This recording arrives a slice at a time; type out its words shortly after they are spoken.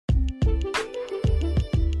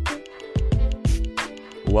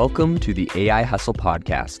Welcome to the AI Hustle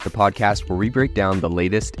Podcast, the podcast where we break down the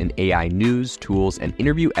latest in AI news, tools, and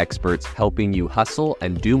interview experts helping you hustle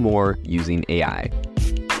and do more using AI.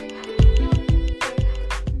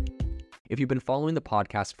 If you've been following the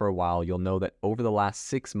podcast for a while, you'll know that over the last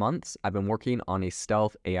 6 months, I've been working on a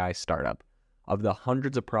stealth AI startup. Of the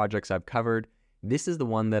hundreds of projects I've covered, this is the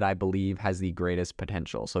one that I believe has the greatest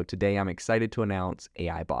potential. So today I'm excited to announce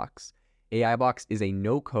AIBox. AIBox is a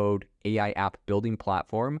no-code AI app building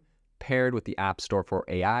platform paired with the App Store for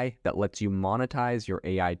AI that lets you monetize your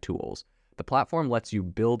AI tools. The platform lets you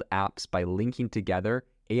build apps by linking together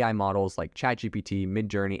AI models like ChatGPT,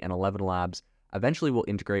 Midjourney, and 11 Labs. Eventually will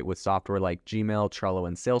integrate with software like Gmail, Trello,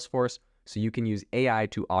 and Salesforce, so you can use AI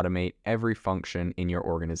to automate every function in your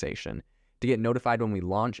organization. To get notified when we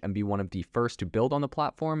launch and be one of the first to build on the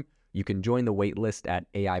platform, you can join the waitlist at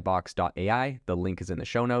aibox.ai. The link is in the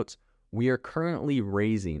show notes. We are currently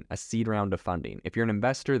raising a seed round of funding. If you're an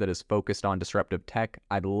investor that is focused on disruptive tech,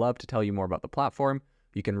 I'd love to tell you more about the platform.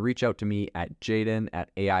 You can reach out to me at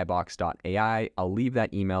jaden@aibox.ai. I'll leave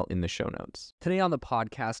that email in the show notes. Today on the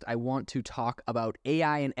podcast, I want to talk about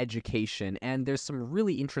AI and education, and there's some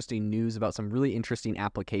really interesting news about some really interesting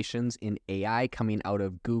applications in AI coming out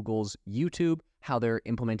of Google's YouTube, how they're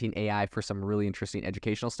implementing AI for some really interesting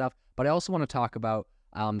educational stuff. But I also want to talk about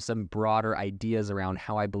some broader ideas around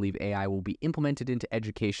how I believe AI will be implemented into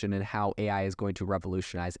education and how AI is going to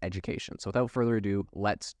revolutionize education. So without further ado,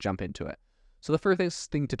 let's jump into it. So the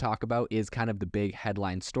first thing to talk about is kind of the big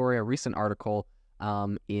headline story. A recent article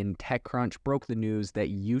in TechCrunch broke the news that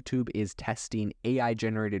YouTube is testing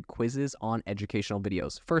AI-generated quizzes on educational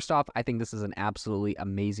videos. First off, I think this is an absolutely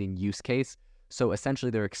amazing use case. So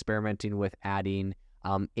essentially, they're experimenting with adding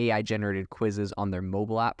AI-generated quizzes on their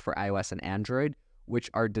mobile app for iOS and Android,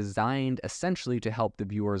 which are designed essentially to help the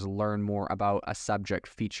viewers learn more about a subject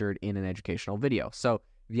featured in an educational video. So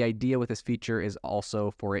the idea with this feature is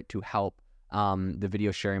also for it to help the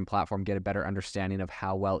video sharing platform get a better understanding of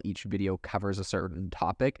how well each video covers a certain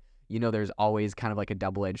topic. You know, there's always kind of like a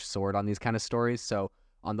double-edged sword on these kind of stories. So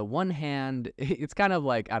on the one hand, it's kind of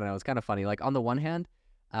like, I don't know, it's kind of funny. Like on the one hand,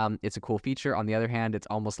 it's a cool feature. On the other hand, it's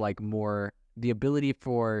almost like more the ability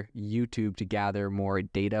for YouTube to gather more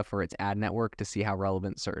data for its ad network to see how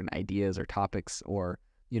relevant certain ideas or topics or,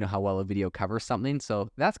 you know, how well a video covers something. So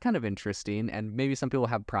that's kind of interesting. And maybe some people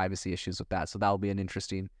have privacy issues with that. So that'll be an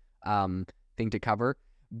interesting thing to cover.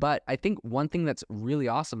 But I think one thing that's really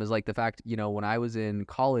awesome is like the fact, you know, when I was in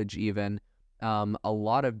college even, a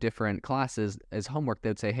lot of different classes as homework,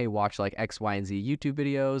 they'd say, hey, watch like X, Y, and Z YouTube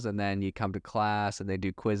videos. And then you come to class and they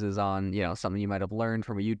do quizzes on, you know, something you might have learned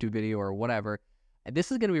from a YouTube video or whatever. And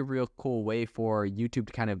this is going to be a real cool way for YouTube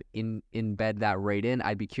to kind of embed that right in.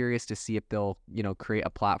 I'd be curious to see if they'll, you know, create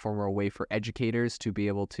a platform or a way for educators to be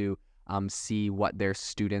able to see what their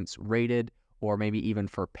students rated, or maybe even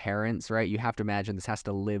for parents, right? You have to imagine this has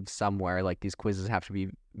to live somewhere. Like these quizzes have to be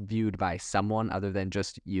viewed by someone other than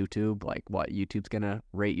just YouTube. Like what, YouTube's gonna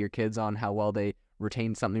rate your kids on how well they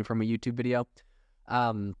retain something from a YouTube video.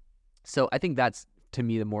 So I think that's, to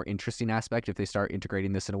me, the more interesting aspect, if they start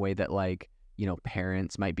integrating this in a way that, like, you know,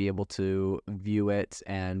 parents might be able to view it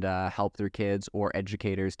and help their kids, or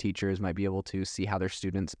educators, teachers might be able to see how their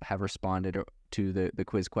students have responded to the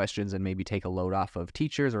quiz questions and maybe take a load off of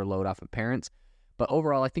teachers or a load off of parents. But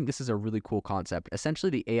overall, I think this is a really cool concept. Essentially,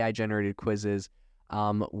 the AI-generated quizzes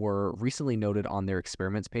were recently noted on their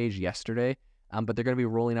experiments page yesterday, but they're going to be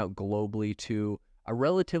rolling out globally to a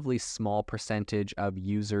relatively small percentage of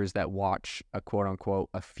users that watch a quote-unquote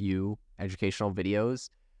a few educational videos.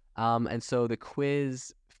 And so the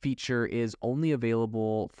quiz feature is only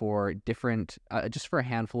available for different, just for a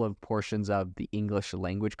handful of portions of the English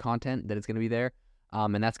language content that is going to be there.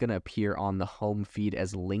 And that's going to appear on the home feed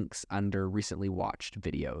as links under recently watched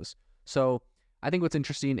videos. So I think what's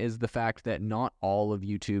interesting is the fact that not all of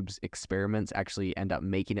YouTube's experiments actually end up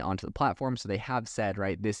making it onto the platform. So they have said,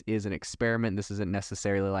 right, this is an experiment. This isn't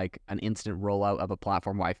necessarily like an instant rollout of a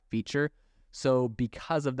platform-wide feature. So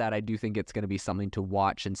because of that, I do think it's going to be something to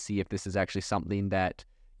watch and see if this is actually something that,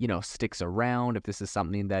 you know, sticks around, if this is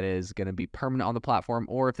something that is going to be permanent on the platform,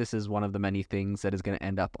 or if this is one of the many things that is going to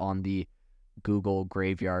end up on the Google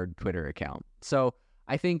Graveyard Twitter account. So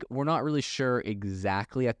I think we're not really sure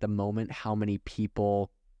exactly at the moment how many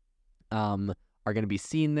people are going to be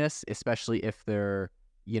seeing this, especially if they're,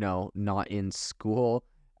 you know, not in school.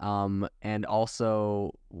 And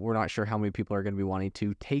also, we're not sure how many people are going to be wanting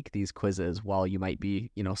to take these quizzes while you might be,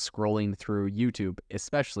 you know, scrolling through YouTube,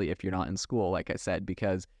 especially if you're not in school, like I said,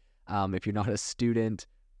 because if you're not a student,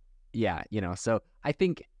 yeah, you know, so I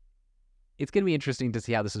think it's going to be interesting to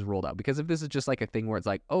see how this is rolled out, because if this is just like a thing where it's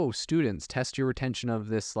like, oh, students, test your retention of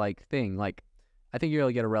this like thing, like I think you're going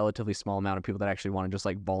to get a relatively small amount of people that actually want to just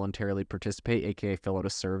like voluntarily participate, aka fill out a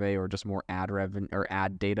survey or just more ad revenue or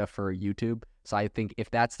ad data for YouTube. So I think if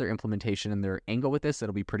that's their implementation and their angle with this,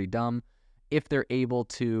 it'll be pretty dumb. If they're able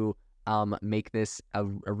to make this a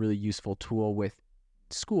really useful tool with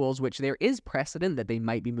schools, which there is precedent that they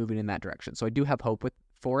might be moving in that direction. So I do have hope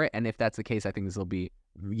for it. And if that's the case, I think this will be,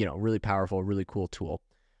 really powerful, really cool tool.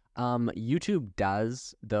 YouTube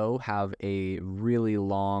does, though, have a really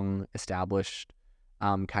long established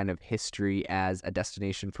kind of history as a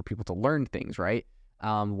destination for people to learn things, right?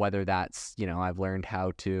 Whether that's, I've learned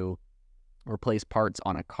how to replace parts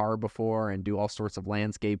on a car before and do all sorts of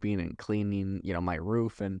landscaping and cleaning, my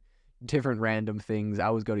roof and different random things. I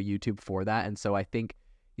always go to YouTube for that. And so I think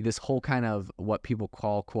this whole kind of what people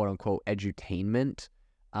call quote unquote edutainment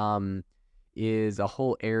is a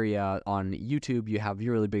whole area on YouTube. You have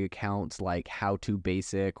really big accounts like How to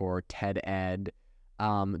Basic or TED Ed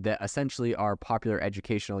that essentially are popular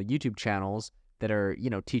educational YouTube channels that are,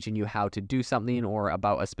 teaching you how to do something or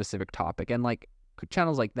about a specific topic. And like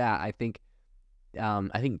channels like that, I think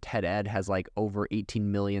TED Ed has like over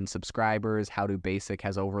 18 million subscribers. How to Basic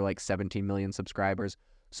has over like 17 million subscribers.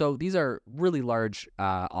 So these are really large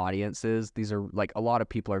audiences. These are like a lot of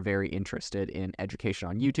people are very interested in education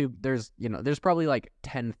on YouTube. There's probably like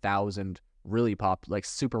 10,000 really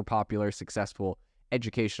super popular, successful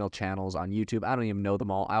educational channels on YouTube. I don't even know them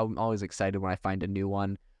all. I'm always excited when I find a new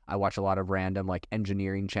one. I watch a lot of random like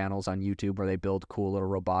engineering channels on YouTube where they build cool little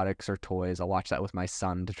robotics or toys. I'll watch that with my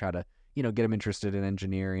son to try to, get him interested in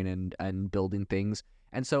engineering and building things.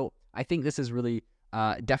 And so I think this is really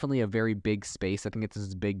definitely a very big space. I think it's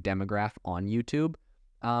this big demographic on YouTube.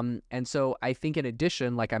 And so I think in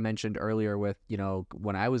addition, like I mentioned earlier with,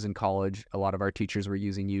 when I was in college, a lot of our teachers were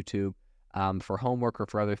using YouTube for homework or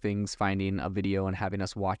for other things, finding a video and having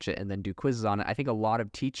us watch it and then do quizzes on it. I think a lot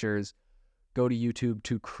of teachers go to YouTube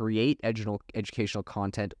to create educational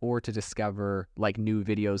content or to discover like new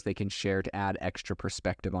videos they can share to add extra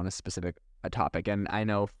perspective on a specific topic. And I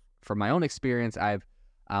know from my own experience, I've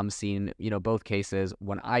seen, both cases.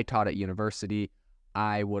 When I taught at university,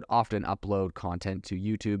 I would often upload content to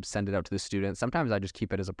YouTube, send it out to the students. Sometimes I just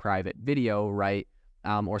keep it as a private video, right?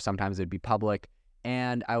 Or sometimes it'd be public.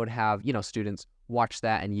 And I would have, students watch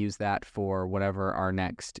that and use that for whatever our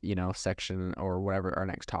next, section or whatever our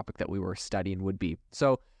next topic that we were studying would be.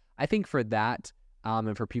 So I think for that,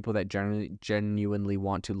 and for people that genuinely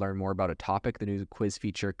want to learn more about a topic, the new quiz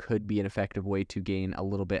feature could be an effective way to gain a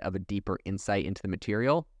little bit of a deeper insight into the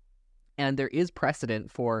material. And there is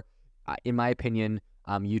precedent for, in my opinion,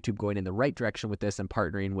 YouTube going in the right direction with this and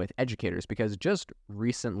partnering with educators, because just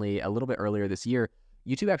recently, a little bit earlier this year,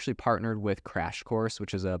 YouTube actually partnered with Crash Course,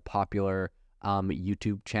 which is a popular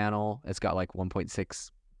YouTube channel. It's got like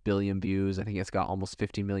 1.6 billion views. I think it's got almost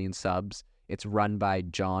 50 million subs. It's run by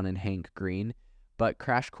John and Hank Green. But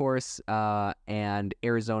Crash Course and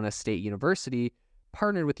Arizona State University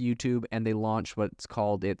partnered with YouTube, and they launched what's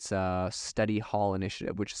called its Study Hall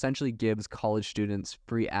Initiative, which essentially gives college students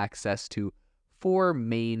free access to 4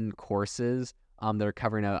 main courses that are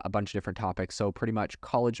covering a bunch of different topics. So pretty much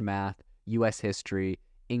college math, U.S. history,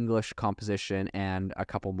 English composition, and a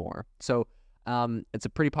couple more. So it's a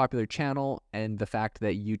pretty popular channel, and the fact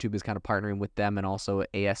that YouTube is kind of partnering with them and also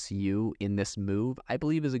ASU in this move, I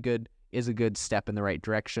believe is a good step in the right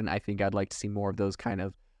direction. I think I'd like to see more of those kind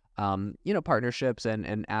of partnerships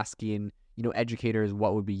and asking educators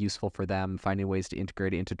what would be useful for them, finding ways to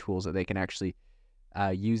integrate it into tools that they can actually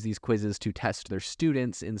use these quizzes to test their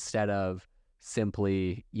students instead of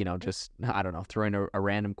simply, just, I don't know, throwing a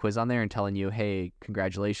random quiz on there and telling you, hey,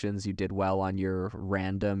 congratulations, you did well on your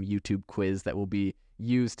random YouTube quiz that will be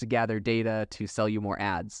used to gather data to sell you more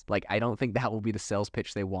ads. Like, I don't think that will be the sales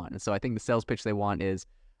pitch they want. And so I think the sales pitch they want is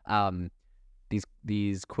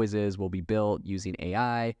these quizzes will be built using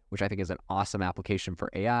AI, which I think is an awesome application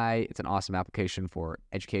for AI. It's an awesome application for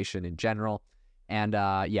education in general. And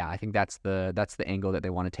I think that's the angle that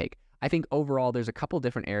they want to take. I think overall, there's a couple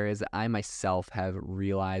different areas that I myself have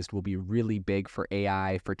realized will be really big for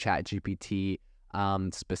AI, for ChatGPT,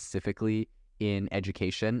 specifically in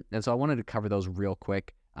education. And so I wanted to cover those real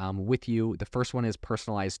quick with you. The first one is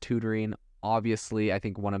personalized tutoring. Obviously, I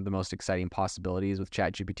think one of the most exciting possibilities with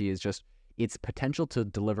ChatGPT is just its potential to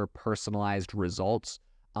deliver personalized results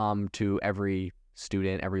to every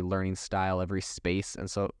student, every learning style, every space,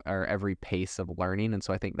 or every pace of learning. And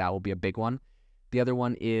so I think that will be a big one. The other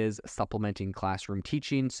one is supplementing classroom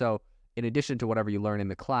teaching. So in addition to whatever you learn in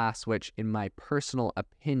the class, which in my personal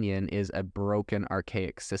opinion is a broken,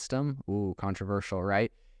 archaic system. Ooh, controversial,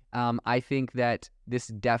 right? I think that this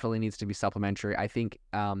definitely needs to be supplementary. I think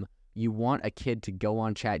you want a kid to go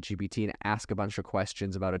on ChatGPT and ask a bunch of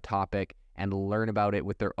questions about a topic and learn about it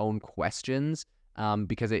with their own questions,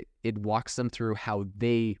 because it walks them through how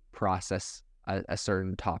they process a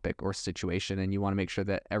certain topic or situation, and you want to make sure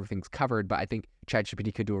that everything's covered. But I think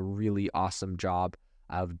ChatGPT could do a really awesome job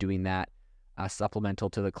of doing that, supplemental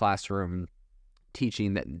to the classroom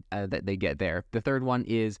teaching that they get there. The third one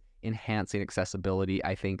is enhancing accessibility.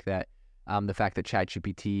 I think that the fact that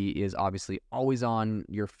ChatGPT is obviously always on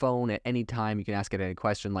your phone at any time, you can ask it any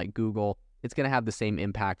question like Google, it's going to have the same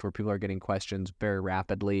impact where people are getting questions very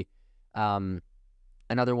rapidly.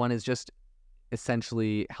 Another one is just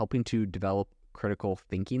essentially helping to develop critical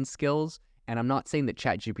thinking skills. And I'm not saying that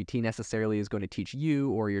ChatGPT necessarily is going to teach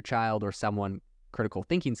you or your child or someone critical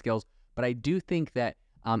thinking skills, but I do think that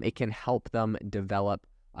it can help them develop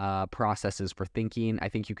processes for thinking. I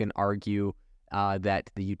think you can argue that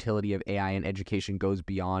the utility of AI in education goes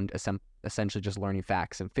beyond essentially just learning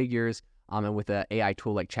facts and figures. And with an AI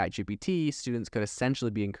tool like ChatGPT, students could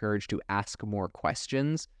essentially be encouraged to ask more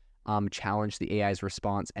questions, challenge the AI's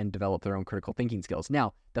response, and develop their own critical thinking skills.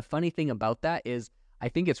 Now, the funny thing about that is I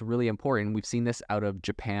think it's really important. We've seen this out of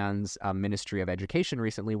Japan's Ministry of Education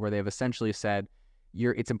recently, where they've essentially said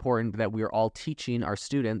it's important that we are all teaching our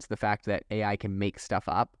students the fact that AI can make stuff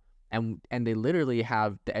up. And they literally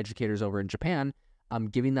have the educators over in Japan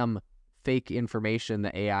giving them fake information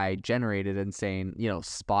that AI generated and saying,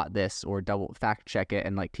 spot this or double fact check it,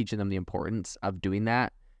 and like teaching them the importance of doing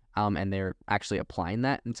that. And they're actually applying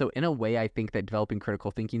that. And so in a way, I think that developing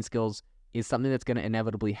critical thinking skills is something that's going to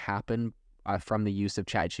inevitably happen from the use of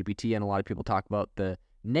ChatGPT. And a lot of people talk about the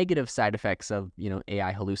negative side effects of,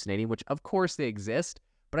 AI hallucinating, which of course they exist.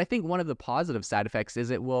 But I think one of the positive side effects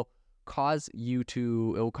is it will cause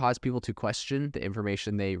people to question the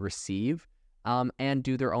information they receive, and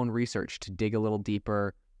do their own research to dig a little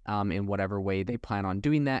deeper in whatever way they plan on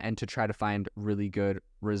doing that, and to try to find really good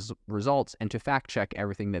results and to fact check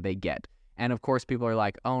everything that they get. And of course, people are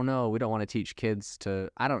like, oh no, we don't want to teach kids to,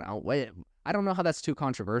 I don't know how that's too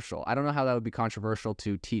controversial. I don't know how that would be controversial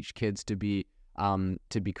to teach kids to be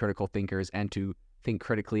critical thinkers and to think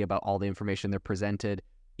critically about all the information they're presented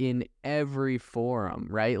in every forum,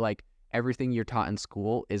 right? Like everything you're taught in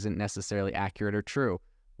school isn't necessarily accurate or true.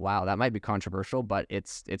 Wow, that might be controversial, but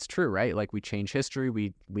it's true, right? Like we change history,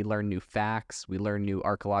 we learn new facts, we learn new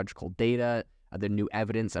archaeological data, the new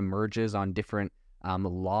evidence emerges on different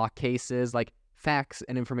law cases. Like facts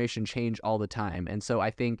and information change all the time. And so I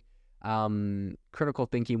think critical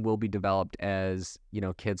thinking will be developed as,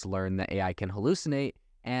 kids learn that AI can hallucinate,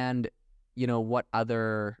 and, what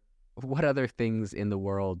other things in the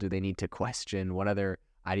world do they need to question? What other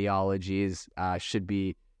ideologies should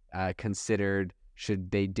be considered?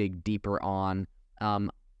 Should they dig deeper on?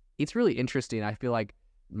 It's really interesting. I feel like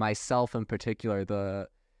myself in particular, the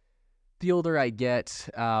older I get,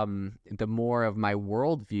 the more of my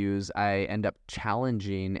worldviews I end up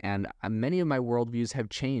challenging, and many of my worldviews have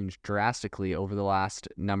changed drastically over the last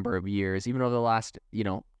number of years, even over the last,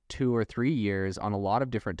 2 or 3 years on a lot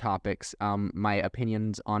of different topics. My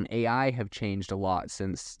opinions on AI have changed a lot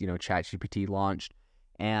since, ChatGPT launched.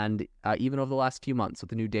 And even over the last few months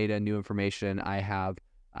with the new data, new information, I have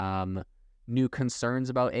new concerns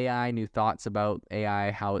about AI, new thoughts about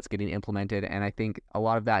AI, how it's getting implemented. And I think a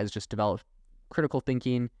lot of that is just developed critical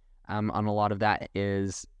thinking. And a lot of that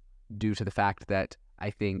is due to the fact that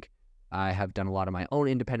I think I have done a lot of my own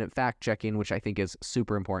independent fact checking, which I think is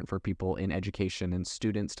super important for people in education and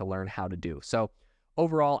students to learn how to do. So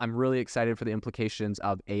overall, I'm really excited for the implications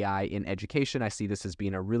of AI in education. I see this as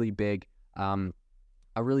being a really big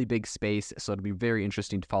space, so it'll be very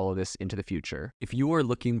interesting to follow this into the future. If you are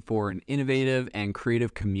looking for an innovative and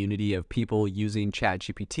creative community of people using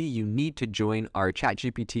ChatGPT, you need to join our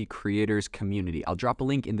ChatGPT creators community. I'll drop a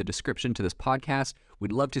link in the description to this podcast.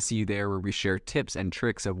 We'd love to see you there, where we share tips and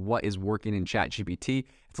tricks of what is working in ChatGPT.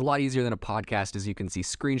 It's a lot easier than a podcast, as you can see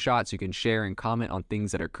screenshots, you can share and comment on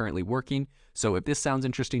things that are currently working. So if this sounds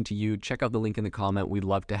interesting to you, check out the link in the comment. We'd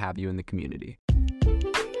love to have you in the community.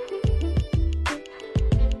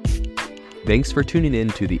 Thanks for tuning in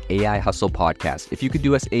to the AI Hustle podcast. If you could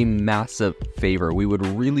do us a massive favor, we would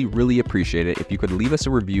really, really appreciate it if you could leave us a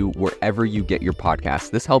review wherever you get your podcasts.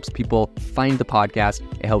 This helps people find the podcast.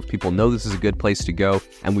 It helps people know this is a good place to go.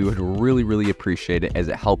 And we would really, really appreciate it, as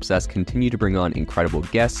it helps us continue to bring on incredible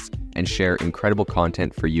guests and share incredible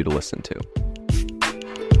content for you to listen to.